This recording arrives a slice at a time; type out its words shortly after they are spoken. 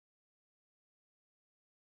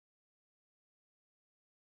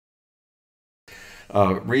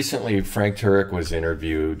Recently, Frank Turek was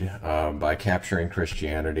interviewed by Capturing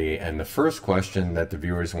Christianity, and the first question that the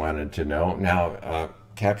viewers wanted to know, now,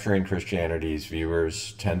 Capturing Christianity's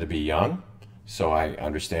viewers tend to be young, so I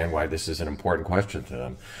understand why this is an important question to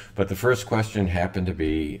them. But the first question happened to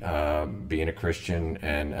be being a Christian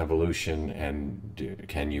and evolution, and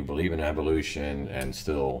can you believe in evolution and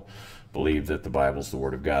still believe that the Bible's the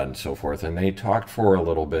Word of God and so forth. And they talked for a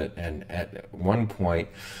little bit, and at one point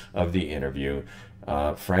of the interview,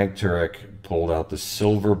 Frank Turek pulled out the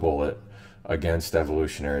silver bullet against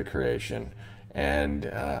evolutionary creation. And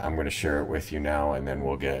I'm going to share it with you now, and then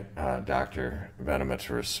we'll get Dr. Venema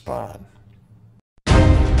to respond.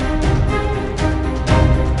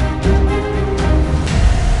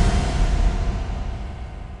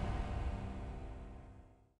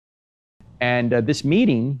 And this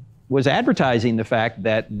meeting was advertising the fact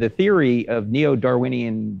that the theory of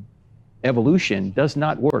neo-Darwinian evolution does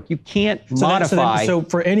not work. You can't modify. So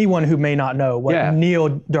for anyone who may not know what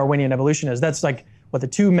neo-Darwinian evolution is, that's like what the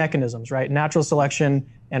two mechanisms, right? Natural selection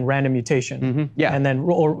and random mutation. Yeah. And then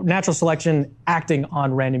or natural selection acting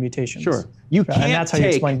on random mutations. Sure. You can't and that's how you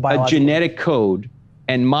take explain a genetic code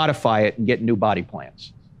and modify it and get new body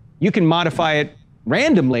plans. You can modify it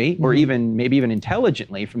randomly or even maybe even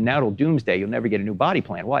intelligently from now till doomsday. You'll never get a new body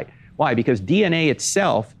plan. Why? Why? Because DNA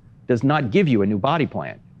itself does not give you a new body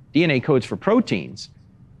plan. DNA codes for proteins,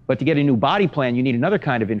 but to get a new body plan, you need another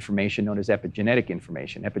kind of information known as epigenetic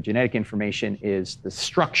information. Epigenetic information is the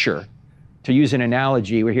structure. To use an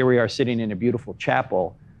analogy, here we are sitting in a beautiful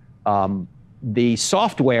chapel. The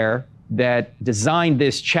software that designed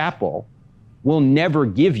this chapel will never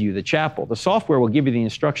give you the chapel. The software will give you the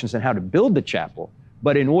instructions on how to build the chapel,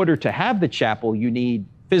 but in order to have the chapel, you need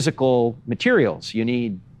physical materials. You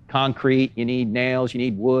need concrete, you need nails, you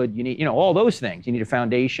need wood, you need, all those things. You need a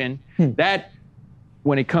foundation. That,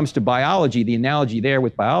 when it comes to biology, the analogy there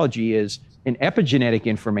with biology is in epigenetic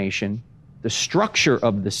information, the structure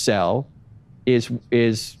of the cell is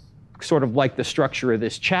sort of like the structure of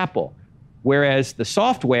this chapel. Whereas the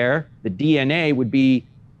software, the DNA, would be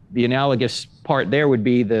the analogous part there would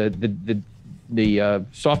be the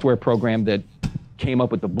software program that came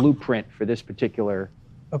up with the blueprint for this particular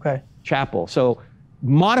chapel. So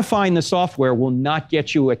modifying the software will not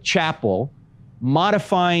get you a chapel.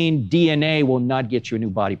 Modifying DNA will not get you a new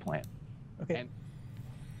body plan.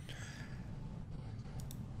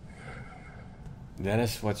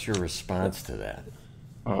 Dennis, what's your response to that?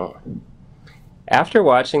 After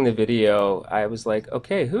watching the video, I was like,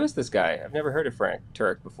 okay, who is this guy? I've never heard of Frank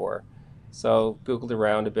Turek before. So Googled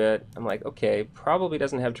around a bit. I'm like, okay, probably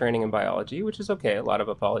doesn't have training in biology, which is okay. A lot of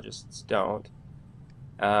apologists don't.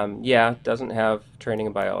 Yeah, doesn't have training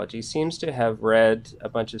in biology. Seems to have read a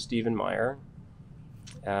bunch of Stephen Meyer,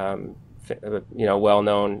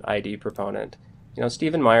 well-known ID proponent.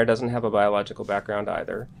 Stephen Meyer doesn't have a biological background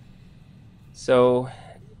either. So,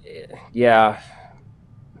 yeah.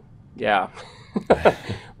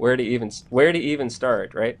 where to even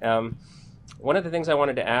start, right? One of the things I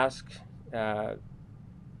wanted to ask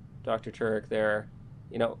Dr. Turek there,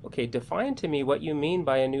 okay, define to me what you mean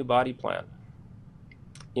by a new body plan.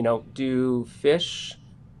 Do fish,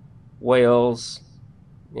 whales,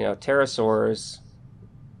 pterosaurs,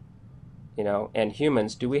 and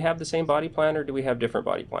humans, do we have the same body plan or do we have different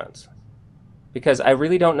body plans? Because I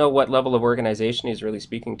really don't know what level of organization he's really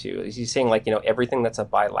speaking to. Is he saying like, everything that's a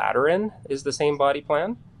bilateran is the same body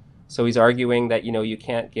plan? So he's arguing that, you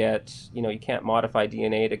can't you can't modify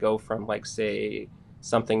DNA to go from like, say,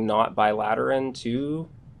 something not bilateran to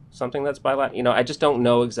something that's bilateral. I just don't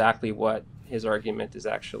know exactly what his argument is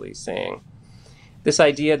actually saying. This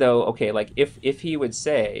idea though, okay, like if he would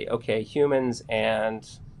say, okay, humans and,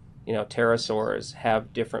 pterosaurs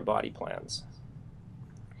have different body plans.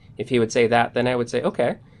 If he would say that, then I would say,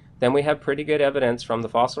 okay, then we have pretty good evidence from the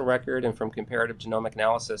fossil record and from comparative genomic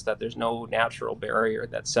analysis that there's no natural barrier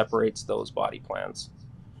that separates those body plans.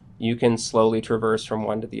 You can slowly traverse from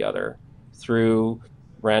one to the other through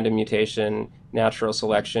random mutation, natural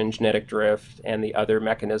selection, genetic drift, and the other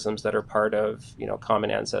mechanisms that are part of,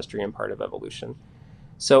 common ancestry and part of evolution.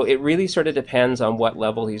 So it really sort of depends on what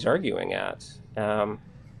level he's arguing at.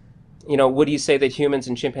 Would he say that humans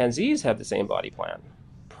and chimpanzees have the same body plan?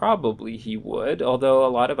 Probably he would, although a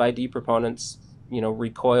lot of ID proponents,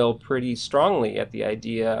 recoil pretty strongly at the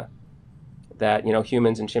idea that,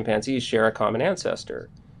 humans and chimpanzees share a common ancestor.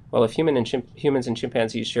 Well, if humans and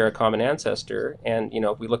chimpanzees share a common ancestor, and,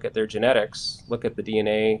 if we look at their genetics, look at the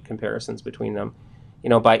DNA comparisons between them,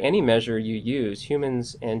 by any measure you use,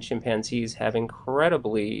 humans and chimpanzees have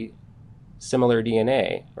incredibly similar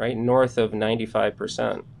DNA, right? North of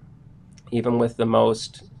 95%, even with the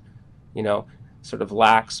most, sort of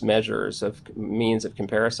lax measures of means of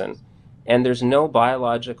comparison. And there's no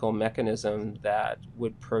biological mechanism that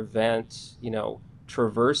would prevent,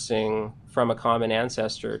 traversing from a common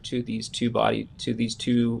ancestor to these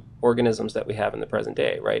two organisms that we have in the present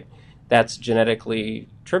day, right? That's genetically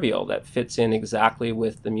trivial. That fits in exactly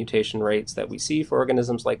with the mutation rates that we see for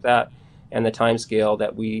organisms like that, and the time scale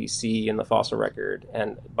that we see in the fossil record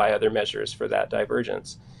and by other measures for that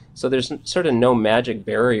divergence. So there's sort of no magic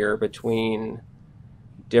barrier between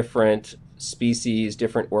different species,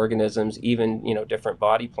 different organisms, even different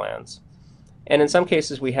body plans. And in some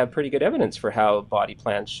cases, we have pretty good evidence for how body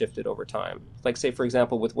plans shifted over time. Like, say, for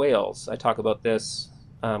example, with whales. I talk about this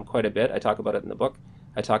quite a bit. I talk about it in the book.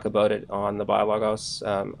 I talk about it on the Biologos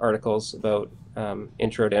articles about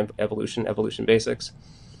Intro to Evolution Basics.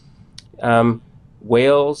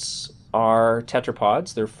 Whales are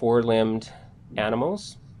tetrapods. They're four-limbed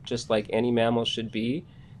animals, just like any mammal should be,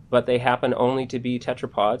 but they happen only to be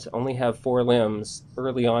tetrapods, only have four limbs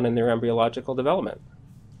early on in their embryological development.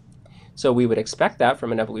 So we would expect that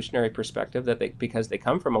from an evolutionary perspective, that because they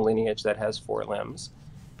come from a lineage that has four limbs,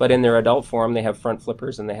 but in their adult form they have front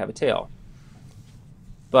flippers and they have a tail.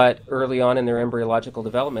 But early on in their embryological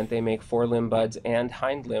development, they make forelimb buds and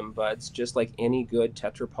hind limb buds, just like any good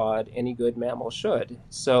tetrapod, any good mammal should.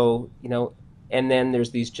 So, and then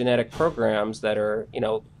there's these genetic programs that are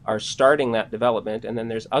starting that development, and then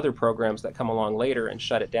there's other programs that come along later and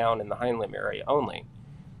shut it down in the hind limb area only.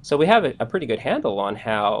 So we have a pretty good handle on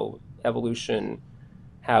how evolution,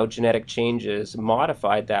 how genetic changes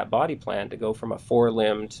modified that body plan to go from a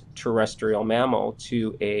four-limbed terrestrial mammal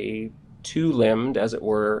to a two-limbed, as it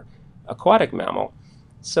were, aquatic mammal.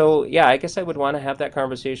 So yeah, I guess I would want to have that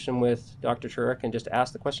conversation with Dr. Turek and just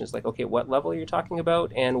ask the questions like, okay, what level are you talking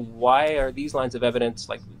about, and why are these lines of evidence,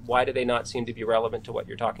 like, why do they not seem to be relevant to what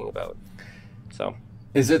you're talking about? So,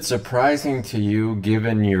 is it surprising to you,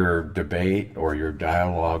 given your debate or your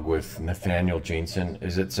dialogue with Nathaniel Jeanson,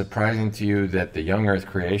 is it surprising to you that the young Earth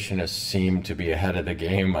creationists seem to be ahead of the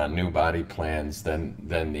game on new body plans than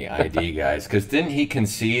the ID guys? Because didn't he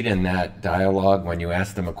concede in that dialogue when you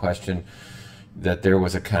asked him a question that there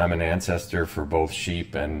was a common ancestor for both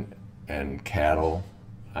sheep and cattle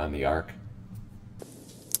on the ark?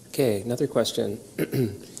 Okay, another question.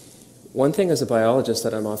 One thing as a biologist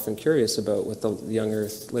that I'm often curious about with the young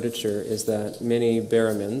Earth literature is that many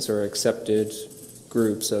baramins, or accepted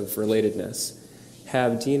groups of relatedness,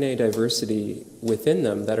 have DNA diversity within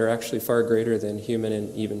them that are actually far greater than human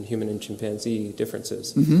and chimpanzee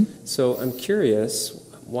differences. Mm-hmm. So I'm curious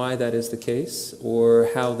why that is the case, or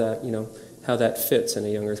how that fits in a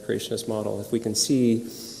young Earth creationist model. If we can see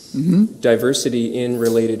diversity in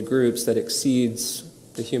related groups that exceeds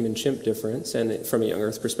the human-chimp difference, and from a young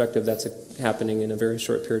Earth perspective, that's happening in a very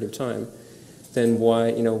short period of time, then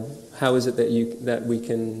why, how is it that we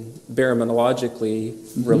can baraminologically,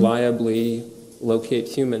 reliably locate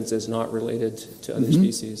humans as not related to other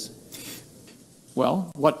species?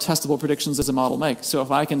 Well, what testable predictions does a model make? So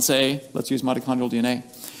if I can say, let's use mitochondrial DNA,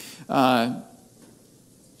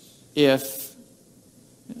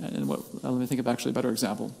 let me think of actually a better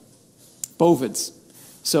example. Bovids.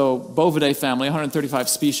 So Bovidae family, 135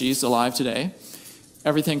 species alive today.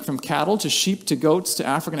 Everything from cattle to sheep to goats to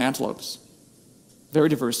African antelopes. Very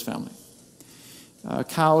diverse family.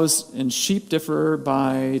 Cows and sheep differ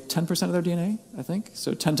by 10% of their DNA, I think.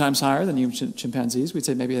 So 10 times higher than human chimpanzees. We'd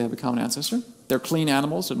say maybe they have a common ancestor. They're clean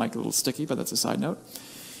animals, so it might get a little sticky, but that's a side note.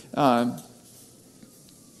 Mitochondrial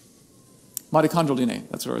DNA,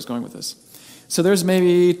 that's where I was going with this. So there's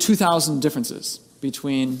maybe 2,000 differences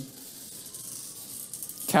between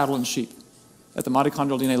cattle and sheep at the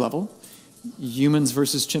mitochondrial DNA level. Humans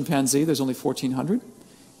versus chimpanzee, there's only 1,400.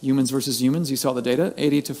 Humans versus humans, you saw the data,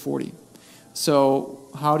 80 to 40. So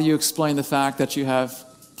how do you explain the fact that you have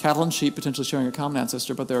cattle and sheep potentially sharing a common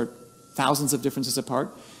ancestor, but there are thousands of differences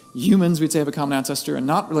apart? Humans, we'd say, have a common ancestor, and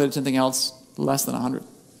not related to anything else, less than 100.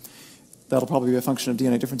 That'll probably be a function of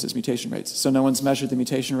DNA differences, mutation rates. So no one's measured the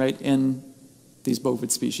mutation rate in these bovid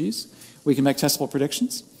species. We can make testable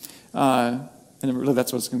predictions. And really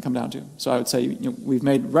that's what it's going to come down to. So I would say we've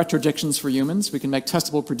made retrodictions for humans. We can make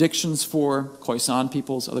testable predictions for Khoisan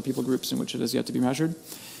peoples, other people groups in which it has yet to be measured.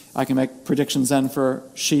 I can make predictions then for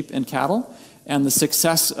sheep and cattle. And the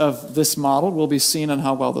success of this model will be seen on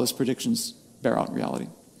how well those predictions bear out in reality.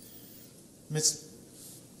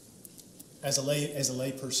 As a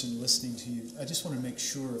lay person listening to you, I just want to make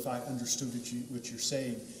sure if I understood what you're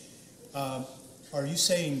saying. Are you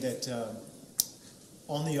saying that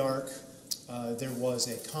on the ark, there was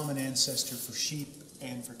a common ancestor for sheep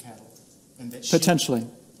and for cattle, and that sheep, potentially?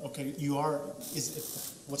 Okay,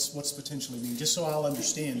 What's potentially mean? Just so I'll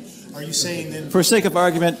understand. Are you saying then? For sake of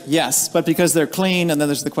argument, yes, but because they're clean, and then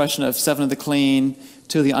there's the question of 7 of the clean,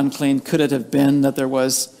 2 of the unclean. Could it have been that there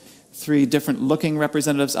was 3 different looking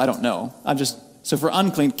representatives? I don't know. So for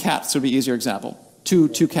unclean, cats would be an easier example. Two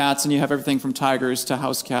cats, and you have everything from tigers to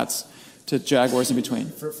house cats to jaguars in between.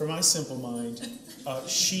 For my simple mind,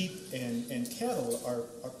 sheep and cattle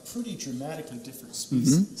are pretty dramatically different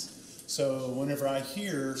species. So whenever I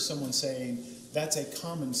hear someone saying that's a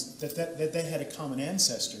common that they had a common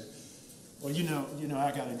ancestor, well, you know,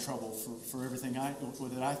 I got in trouble for everything I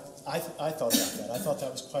thought about that. I thought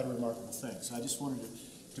that was quite a remarkable thing. So I just wanted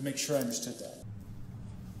to make sure I understood that.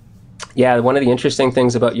 Yeah, one of the interesting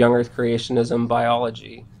things about young Earth creationism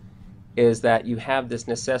biology is that you have this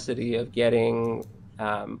necessity of getting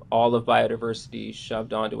all of biodiversity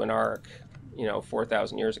shoved onto an ark,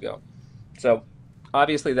 4,000 years ago. So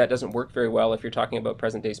obviously that doesn't work very well if you're talking about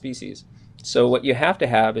present day species. So what you have to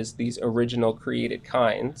have is these original created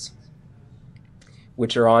kinds,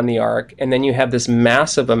 which are on the ark, and then you have this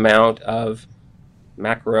massive amount of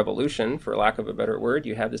macroevolution, for lack of a better word.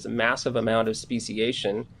 You have this massive amount of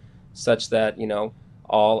speciation, such that,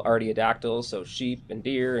 all artiodactyls, so sheep and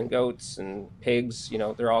deer and goats and pigs,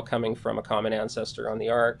 they're all coming from a common ancestor on the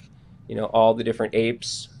ark. All the different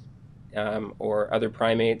apes or other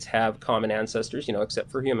primates have common ancestors, except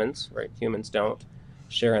for humans, right? Humans don't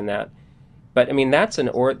share in that. But I mean, that's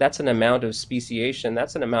an amount of speciation,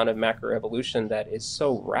 that's an amount of macroevolution that is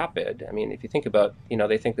so rapid. I mean, if you think about,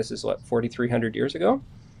 they think this is 4,300 years ago,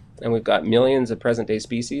 and we've got millions of present day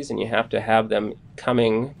species, and you have to have them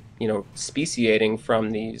coming, speciating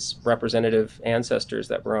from these representative ancestors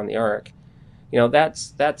that were on the ark.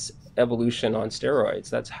 That's evolution on steroids.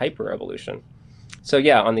 That's hyper-evolution. So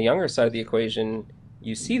yeah, on the younger side of the equation,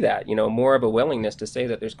 you see that, more of a willingness to say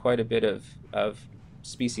that there's quite a bit of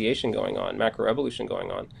speciation going on, macroevolution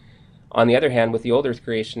going on. On the other hand, with the old Earth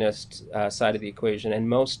creationist side of the equation, and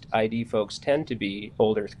most ID folks tend to be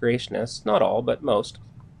old Earth creationists, not all, but most,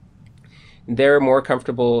 they're more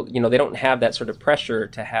comfortable, they don't have that sort of pressure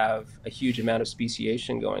to have a huge amount of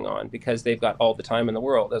speciation going on because they've got all the time in the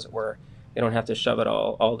world, as it were. They don't have to shove it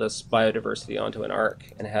all this biodiversity onto an ark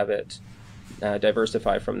and have it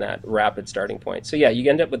diversify from that rapid starting point. So yeah, you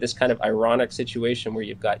end up with this kind of ironic situation where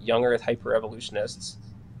you've got young Earth hyper-evolutionists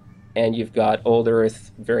and you've got old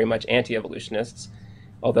Earth very much anti-evolutionists,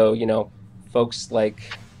 although, folks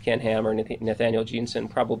like Ken Ham or Nathaniel Jeanson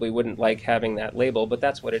probably wouldn't like having that label, but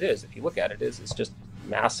that's what it is. If you look at it, it's just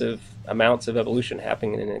massive amounts of evolution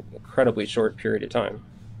happening in an incredibly short period of time.